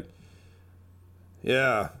 and he's like,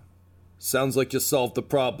 yeah, sounds like you solved the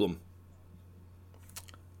problem.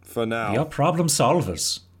 For now. You're problem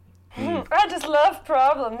solvers. I just love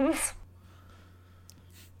problems.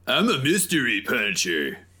 I'm a mystery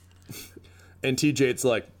puncher. And TJ's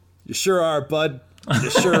like, you sure are, bud.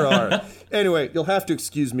 You sure are. Anyway, you'll have to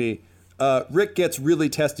excuse me. Rick gets really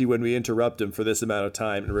testy when we interrupt him for this amount of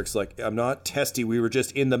time. And Rick's like, I'm not testy. We were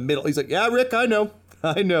just in the middle. He's like, yeah, Rick, I know.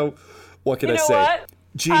 What can I say? What?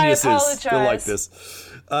 Geniuses. They're like this.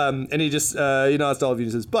 And he just, it's all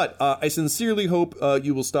geniuses. But I sincerely hope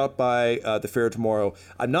you will stop by the fair tomorrow.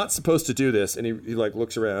 I'm not supposed to do this. And he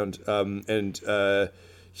looks around and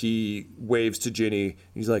he waves to Ginny.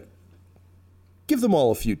 He's like, give them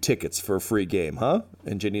all a few tickets for a free game, huh?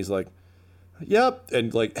 And Ginny's like, yep.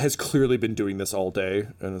 And has clearly been doing this all day.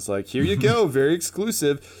 And it's like, here you go. Very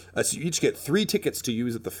exclusive. So you each get 3 tickets to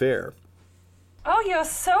use at the fair. Oh, you're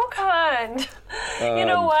so kind. You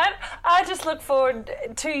know what? I just look forward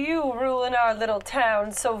to you ruling our little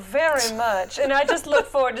town so very much. And I just look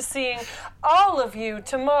forward to seeing all of you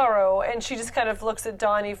tomorrow. And she just kind of looks at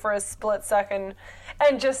Donnie for a split second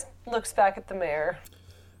and just looks back at the mayor.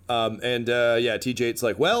 TJ's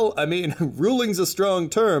like, well, I mean, ruling's a strong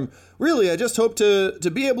term. Really, I just hope to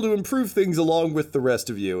be able to improve things along with the rest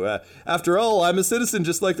of you. After all, I'm a citizen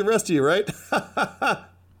just like the rest of you, right?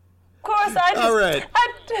 Of course, all right.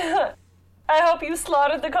 I hope you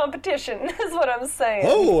slaughtered the competition, is what I'm saying.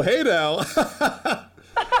 Oh, hey now.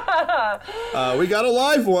 We got a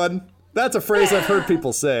live one. That's a phrase I've heard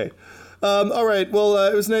people say. All right. Well,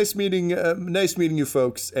 it was nice meeting you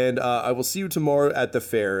folks, and I will see you tomorrow at the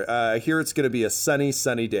fair. I hear it's going to be a sunny,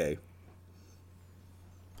 sunny day.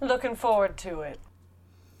 Looking forward to it.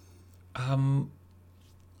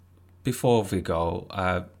 Before we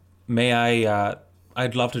go, may I?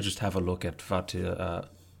 I'd love to just have a look at what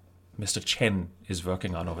Mr. Chen is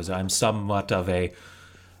working on over there. I'm somewhat of a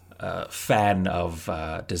fan of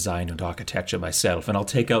design and architecture myself, and I'll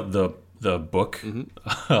take out the book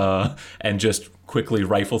and just quickly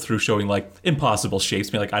rifle through, showing impossible shapes.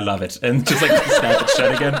 Be like, I love it, and just snap it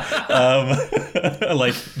shut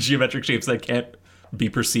again. Geometric shapes that can't be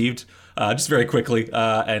perceived, just very quickly,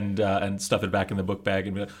 and stuff it back in the book bag.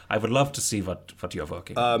 And be like, I would love to see what you're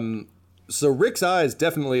working on. So Rick's eyes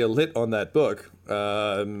definitely lit on that book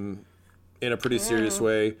in a pretty serious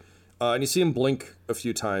way. And you see him blink a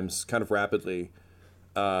few times, kind of rapidly.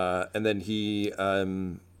 And then he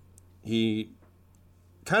kind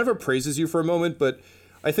of appraises you for a moment, but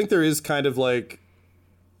I think there is kind of this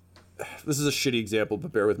is a shitty example,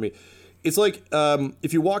 but bear with me. It's like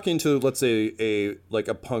if you walk into, let's say,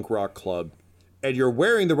 a punk rock club, and you're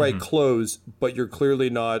wearing the right clothes, but you're clearly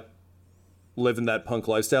not living that punk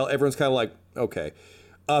lifestyle. Everyone's kind of like, okay.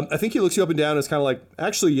 I think he looks you up and down and is kind of like,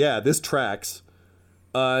 actually, yeah, this tracks.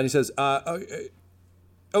 And he says,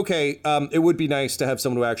 okay, it would be nice to have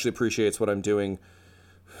someone who actually appreciates what I'm doing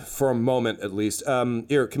for a moment, at least.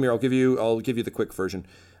 Here, come here, I'll give you the quick version.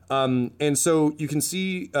 And so you can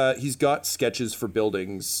see he's got sketches for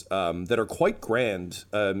buildings that are quite grand.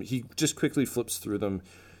 He just quickly flips through them.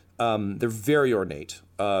 They're very ornate,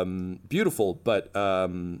 beautiful, but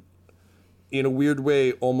in a weird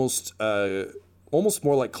way, almost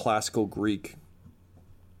more like classical Greek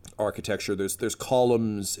architecture. There's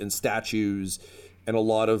columns and statues and a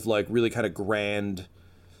lot of really kind of grand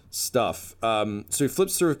stuff. So he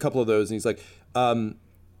flips through a couple of those and he's like,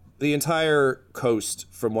 the entire coast,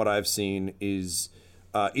 from what I've seen, is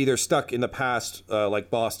either stuck in the past, like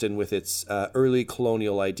Boston with its early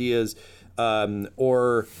colonial ideas,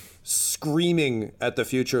 or screaming at the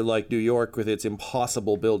future like New York with its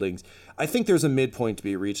impossible buildings. I think there's a midpoint to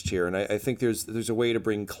be reached here, and I think there's a way to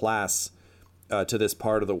bring class to this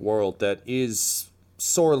part of the world that is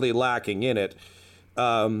sorely lacking in it.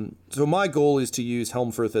 So my goal is to use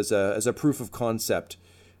Helmfirth as a proof of concept,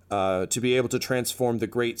 to be able to transform the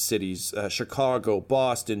great cities, Chicago,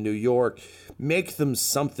 Boston, New York, make them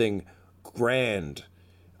something grand.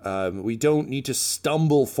 We don't need to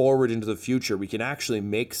stumble forward into the future. We can actually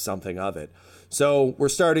make something of it. So we're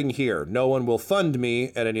starting here. No one will fund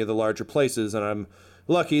me at any of the larger places, and I'm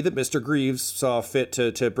lucky that Mr. Greaves saw fit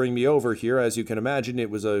to bring me over here. As you can imagine, it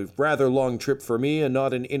was a rather long trip for me and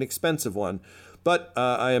not an inexpensive one. But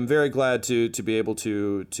I am very glad to be able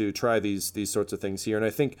to try these sorts of things here, and I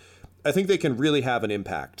think they can really have an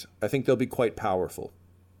impact. I think they'll be quite powerful.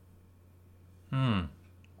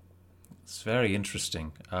 It's very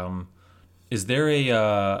interesting. Is there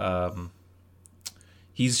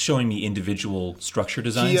he's showing me individual structure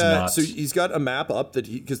designs. So he's got a map up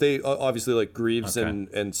that because they obviously like Greaves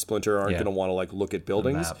and Splinter aren't going to want to like look at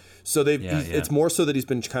buildings. So it's more so that he's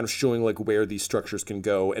been kind of showing like where these structures can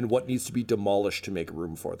go and what needs to be demolished to make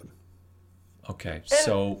room for them. Okay,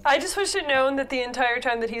 and I just wish it known that the entire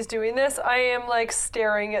time that he's doing this, I am like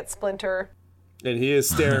staring at Splinter. And he is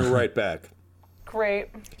staring right back. Great.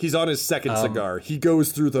 He's on his second cigar. He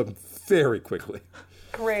goes through them very quickly.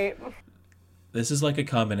 Great. This is like a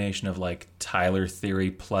combination of like Tyler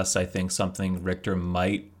theory plus I think something Richter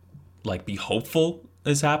might like be hopeful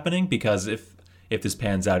is happening, because if this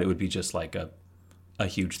pans out, it would be just like a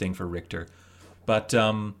huge thing for Richter. But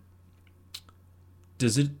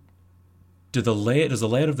does the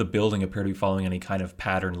layout of the building appear to be following any kind of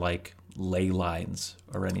pattern like ley lines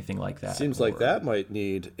or anything like that? Seems like that might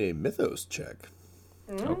need a mythos check.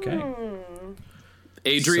 Okay.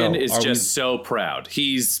 Adrian is just so proud.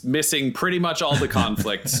 He's missing pretty much all the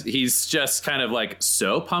conflict. He's just kind of like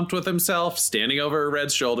so pumped with himself, standing over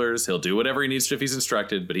Red's shoulders. He'll do whatever he needs to if he's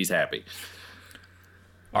instructed, but he's happy.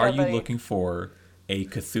 Are you looking for a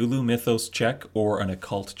Cthulhu mythos check or an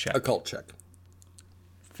occult check? Occult check.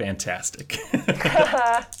 Fantastic.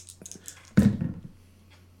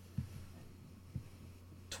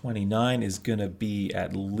 29 is going to be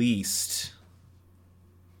at least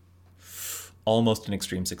almost an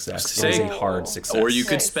extreme success. It is a hard success. Or you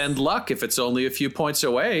could spend luck if it's only a few points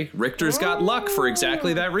away. Richter's got luck for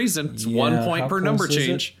exactly that reason. It's 1 point per number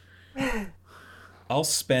change. I'll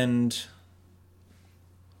spend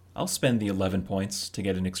the 11 points to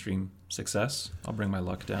get an extreme success. I'll bring my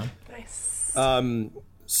luck down. Nice.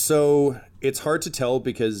 So it's hard to tell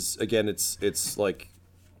because again, it's like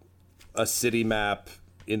a city map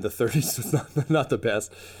in the 30s. It's not the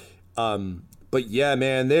best. But yeah,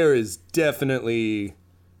 man, there is definitely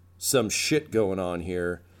some shit going on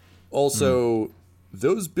here. Also,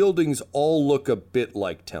 those buildings all look a bit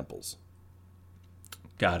like temples.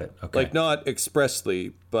 Got it. Okay. Like, not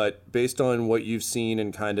expressly, but based on what you've seen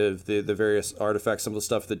and kind of the various artifacts, some of the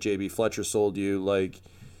stuff that J.B. Fletcher sold you, like,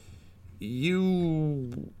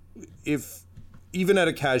 if even at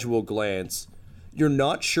a casual glance, you're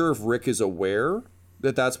not sure if Rick is aware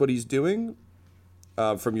that that's what he's doing.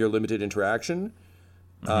 From your limited interaction.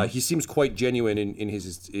 He seems quite genuine in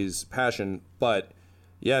his passion, but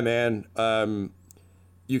yeah, man,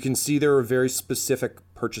 you can see there are very specific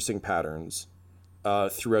purchasing patterns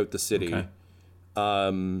throughout the city. Okay.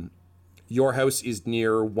 Your house is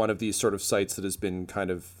near one of these sort of sites that has been kind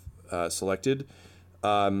of selected.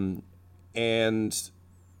 And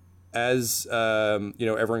as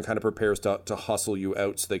everyone kind of prepares to hustle you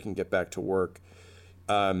out so they can get back to work,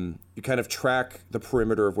 you kind of track the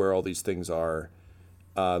perimeter of where all these things are.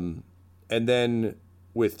 And then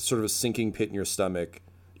with sort of a sinking pit in your stomach,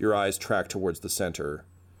 your eyes track towards the center.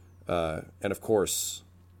 And of course,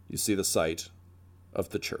 you see the site of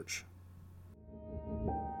the church.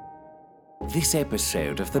 This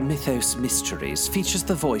episode of the Mythos Mysteries features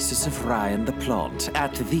the voices of Ryan LaPlante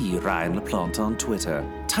at the Ryan LaPlante on Twitter,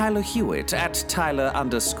 Tyler Hewitt at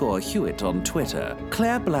Tyler_Hewitt on Twitter,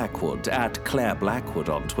 Claire Blackwood at Claire Blackwood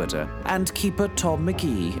on Twitter, and Keeper Tom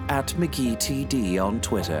McGee at McGeeTD on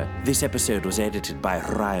Twitter. This episode was edited by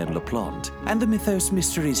Ryan LaPlante, and the Mythos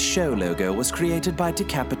Mysteries show logo was created by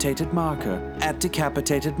Decapitated Marker at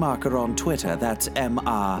Decapitated Marker on Twitter. That's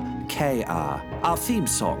MRKR. Our theme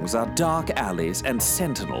songs are Dark Alleys and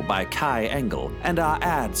Sentinel by Kai Engel, and our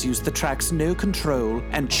ads use the tracks No Control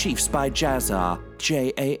and Chiefs by Jazzar,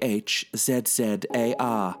 JAHZZAR,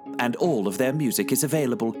 and all of their music is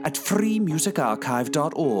available at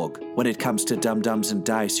freemusicarchive.org. When it comes to Dum Dums and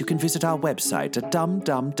Dice, you can visit our website at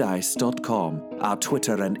dumdumdice.com. Our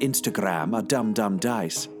Twitter and Instagram are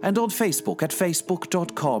dumdumdice, and on Facebook at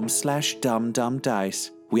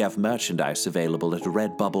facebook.com/dumdumdice. We have merchandise available at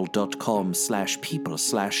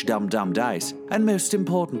redbubble.com/people/dumdumdice. And most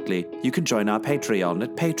importantly, you can join our Patreon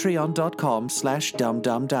at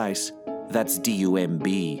patreon.com/dumdumdice. That's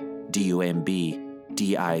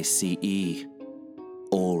DUMBDICE.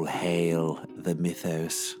 All hail the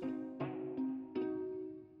mythos.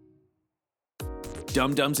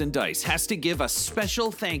 Dum-Dums and Dice has to give a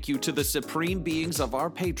special thank you to the supreme beings of our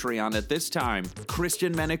Patreon at this time: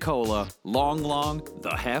 Christian Menicola, Long,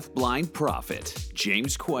 the Half-Blind Prophet,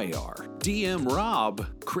 James Cuellar, DM Rob,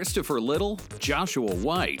 Christopher Little, Joshua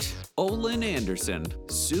White, Olin Anderson,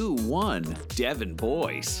 Sue One, Devin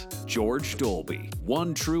Boyce, George Dolby,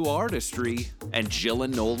 One True Artistry, and Jill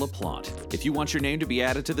and Noel LaPlante. If you want your name to be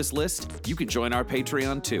added to this list, you can join our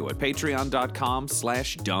Patreon too at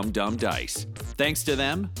patreon.com/dumdumdice. Thanks to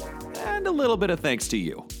them, and a little bit of thanks to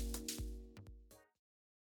you.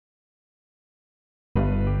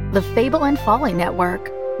 The Fable and Folly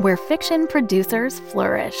Network, where fiction producers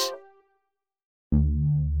flourish.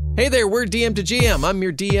 Hey there, we're DM to GM. I'm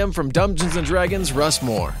your DM from Dungeons & Dragons, Russ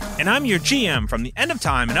Moore. And I'm your GM from The End of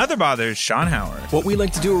Time and Other Bothers, Sean Howard. What we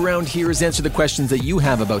like to do around here is answer the questions that you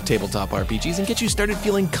have about tabletop RPGs and get you started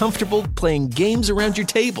feeling comfortable playing games around your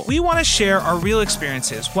table. We want to share our real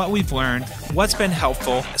experiences, what we've learned, what's been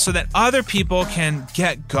helpful, so that other people can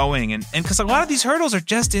get going. And because a lot of these hurdles are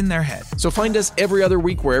just in their head. So find us every other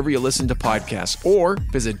week wherever you listen to podcasts, or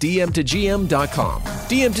visit dm2gm.com.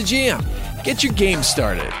 DM to GM. Get your game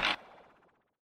started.